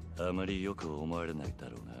あまりよく思われないだ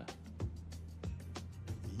ろうな。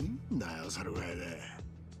いいんだよ、それぐらいで。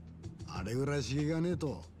あれぐらい刺激がねえ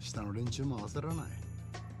と下の連中も焦らない。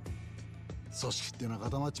組織ってのは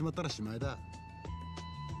固まっちまったらしまいだ。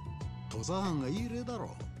土佐藩がいい例だ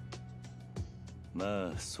ろ。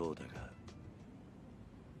まあそうだが、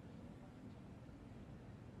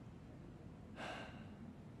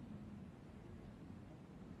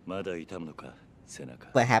まだ痛むのか、背中。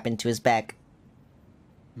 What happened to his back?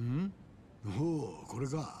 ん？おお、これ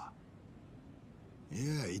か。い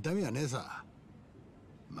や、痛みはねえさ。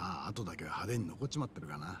まあ、後だけは派手に残っちまってる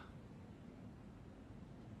かな。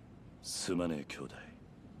すまねえ兄弟。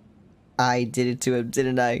I did it to him,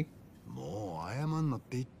 didn't I? もう謝んなっ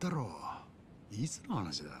て言ったろ。いつの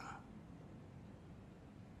話だ。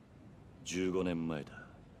15年前だ。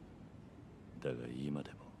だが今で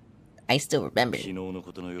も。I still remember. 昨日の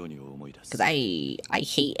ことのように思い出す Cause I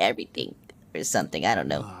hate everything or something. I don't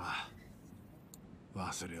know. ああ、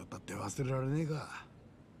忘れよったって忘れられねえか。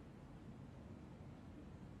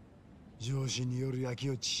上司による焼き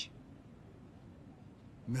落ち。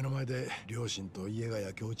目の前で両親と家が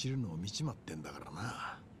焼け落ちるのを見ちまってんだから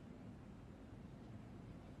な。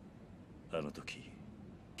あの時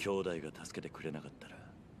兄弟が助けてくれなかったら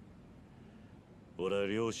俺は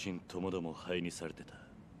両親ともども灰にされてた。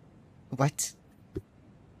 What?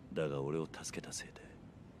 だが俺を助けたせいで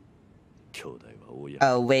兄弟は親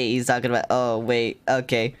Oh wait, he's talking about. Oh wait,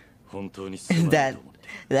 okay. 本当にすまないと思って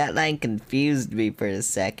That line confused me for a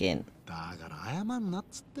second. だから謝んなっ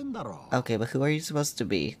つってんだろ。 Okay, but who are you supposed to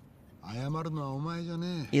be? 謝るのはお前じゃ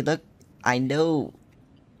ねえ。 You look. I know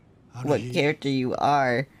あの what 日 character you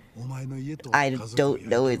are. お前の家と I 家族を don't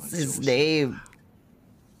know 焼い it's たのは his 上司 name.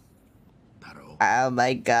 だろう。 Oh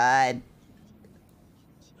my god.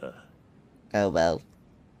 Oh well.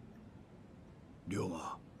 龍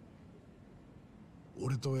馬、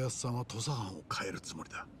俺とおやっさんは土佐藩を変えるつもり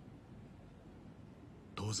だ。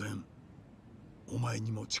当然お前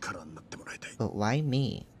にも力になってもらいたい。 But why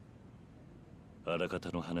me? あらか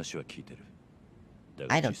たの話は聞いてる。だ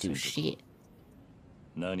I が don't 実 do 際のとこ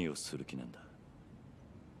shit. 何をする気なんだ。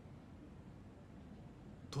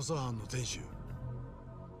土佐藩の天守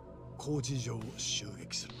高知城を襲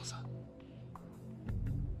撃するのさ。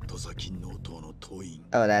土佐勤王党の党員。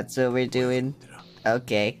 Oh, that's what we're doing.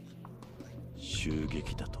 Okay. 襲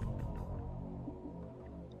撃だと。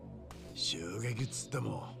襲撃っつって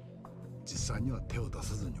も実際には手を出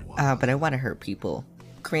さずに終わ Ah, る。 but I want to hurt people.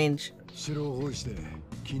 Cringe. 城を包囲して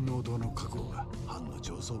勤王党の覚悟が藩の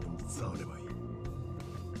上層部に伝わればいい。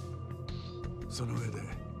その上で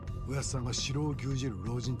おやっさんが城を牛耳る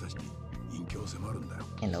老人たちに隠居を迫るんだよ。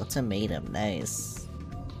 An ultimatum. Nice.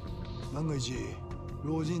 万が一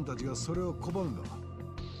老人たちがそれを拒めば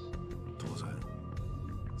当然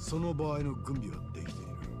その場合の軍備はできてい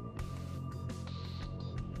る。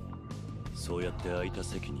そうやって空いた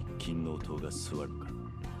席に勤王党が座るのか。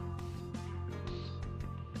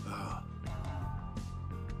ああ、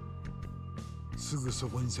すぐそ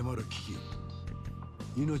こに迫る危機、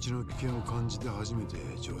命の危険を感じて初めて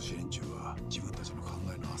上司連中は自分たちの考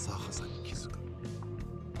えの浅はかさに気づく。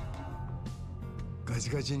ガチ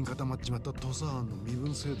ガチに固まっちまった土佐藩の身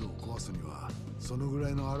分制度を壊すにはそのぐら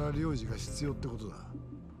いの荒領事が必要ってことだ。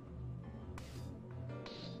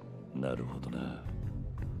なるほどな。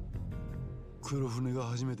黒船が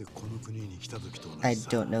初めてこの国に来た時と同 I じさ。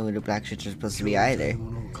 don't know who the black shirts are supposed to be either.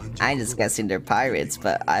 I'm just guessing they're pirates,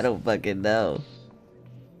 but I don't fucking know.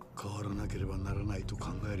 変わらなければならないと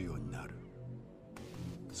考えるようになる。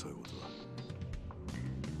そういうことだ。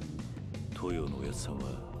東洋のおやっさんは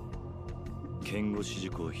剣護士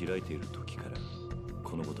塾を開いている時から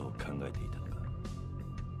このことを考えていたのか。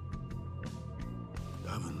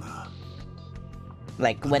多分な。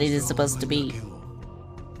 Like, what is it supposed to be?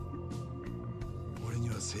 俺に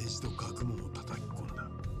は政治と学問を叩き込んだ。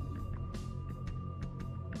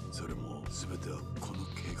それも全てはこの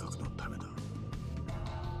計画のためだ。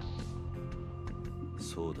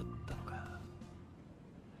そうだったのか。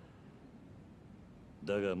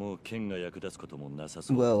だがもう剣が役立つこともなさ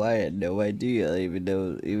そう。 Whoa, I had no idea. Even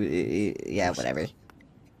though, yeah, whatever.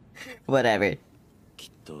 Whatever. き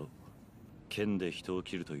っと剣で人を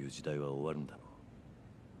切るという時代は終わるんだろう。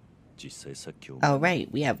実際さっき Oh お前 right,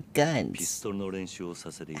 we have ピス guns. トルの練習を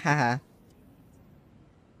させていた。 Haha.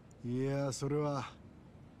 いや、それは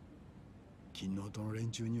勤王党の連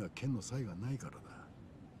中には剣の才がないからだ。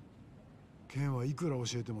剣はいくら教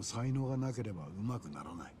えても才能がなければ上手くな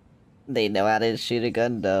らない。 They know how to shoot a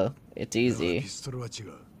gun though. It's だがピ easy. ストルは違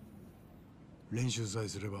う。練習さえ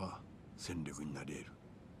すれば戦力になり得る。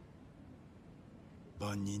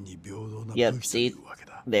万人に平等な Yep, 武器と see? いうわけ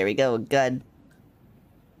だ。 There we go, gun.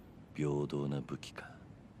 平等な武器か。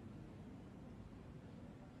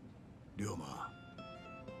龍馬、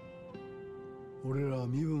俺らは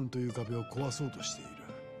身分という壁を壊そうとしている。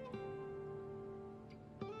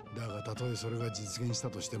だがたとえそれが実現した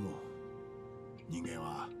としても人間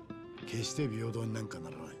は決して平等になんかな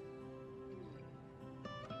らない。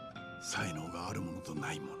才能があるものと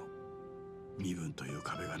ないもの、身分という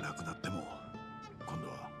壁がなくなっても今度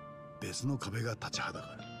は別の壁が立ちはだ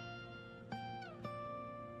かる。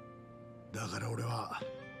だから俺は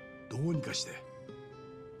どうにかして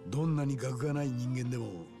どんなに学がない人間で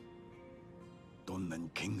もどんなに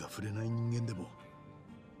剣が触れない人間でも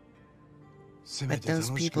せめて But 楽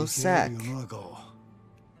those しく people 生きられる suck. 世の中を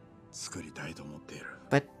作りたいと思っている。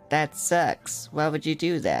 But that sucks. Why would you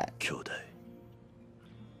do that? 兄弟。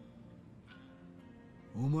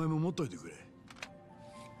お前も持っといてくれ。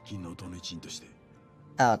金の音の一員として。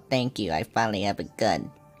 Oh, thank you. I finally have a gun.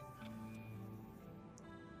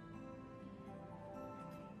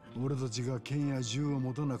 俺たちが剣や銃を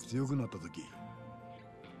持たなくてよくなった時、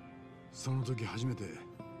その時初めて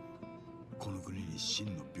この国に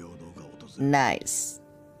真の平等が訪れる。 Nice.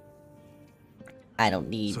 I don't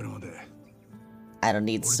need それまで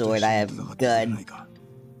sword, I have gun.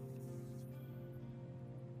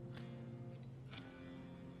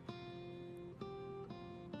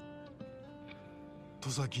 土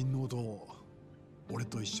佐金の音を俺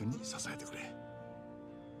と一緒に支えてくれ。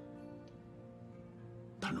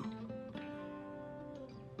頼む。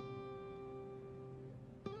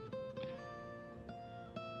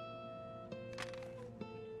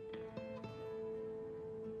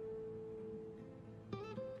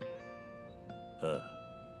あ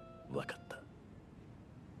あ、わかった。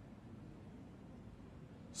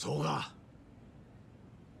そうか。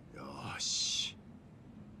よし。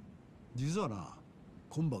実はな、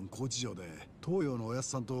今晩高知城で東洋のおやっ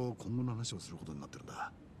さんと今後の話をすることになってるん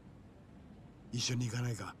だ。一緒に行かな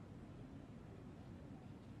いか？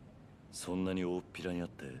そんなに大っぴらにあっ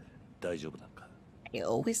て大丈夫なんか？ You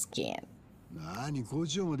always can. 何、高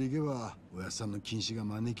知城まで行けばおやっさんの禁止が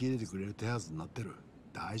招き入れてくれる手はずになってる。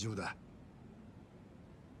大丈夫だ。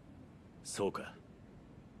そうか。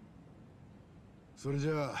それじ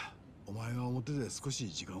ゃあお前は表で少し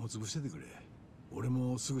時間を潰しててくれ。俺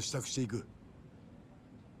もすぐ支度していく。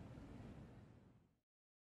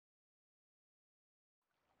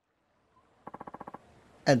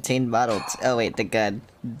Obtain model. Oh wait, the gun.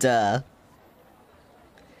 Duh.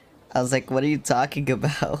 I was like, what are you talking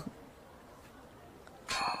about?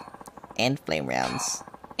 And flame rounds.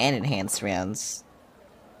 And enhanced rounds.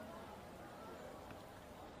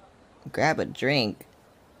 Grab a drink.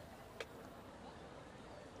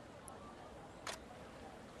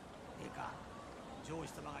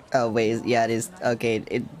 Oh wait, yeah it is. Okay,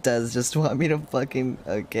 it does just want me to fucking...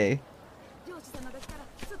 Okay.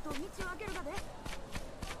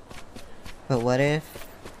 But what if,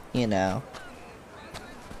 you know,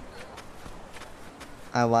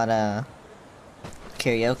 I wanna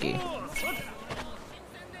karaoke?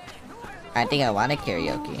 I think I wanna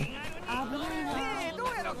karaoke.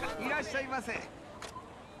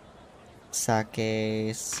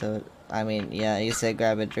 Sake, so, I mean, yeah, you said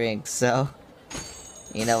grab a drink, so,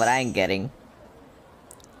 you know what I'm getting.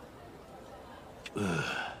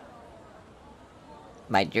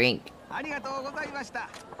 My drink.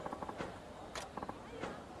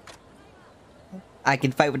 I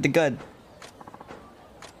can fight with the gun.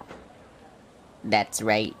 That's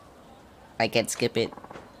right. I can't skip it.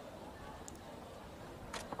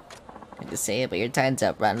 I just say it, but your time's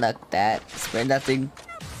up. Run, look, that's for nothing.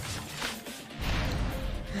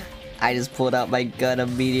 I just pulled out my gun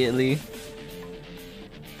immediately.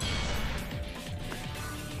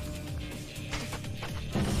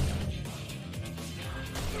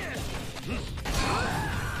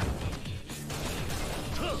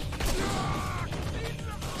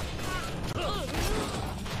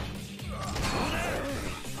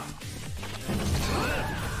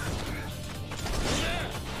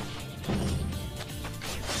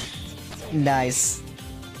 Nice.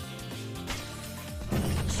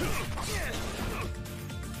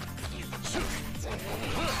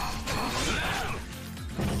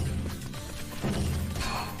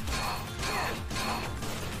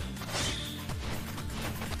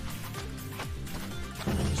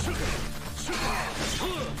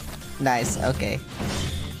 Nice, okay.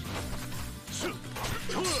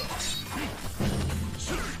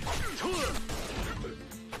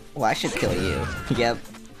 Well, I should kill you. Yep.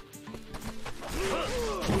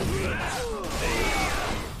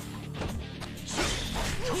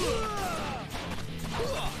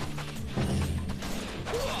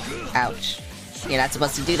 Ouch. You're not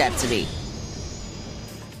supposed to do that to me.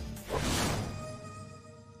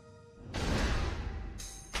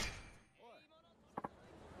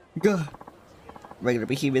 Gah. Regular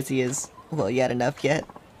behemoth he is. Well, you had enough yet?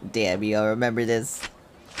 Damn, you all remember this.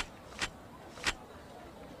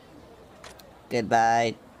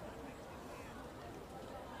 Goodbye.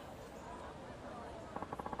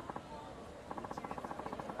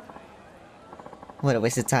 What a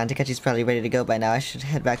waste of time. Takechi's probably ready to go by now. I should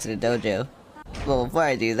head back to the dojo. Well, before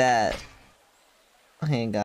I do that... Hang on.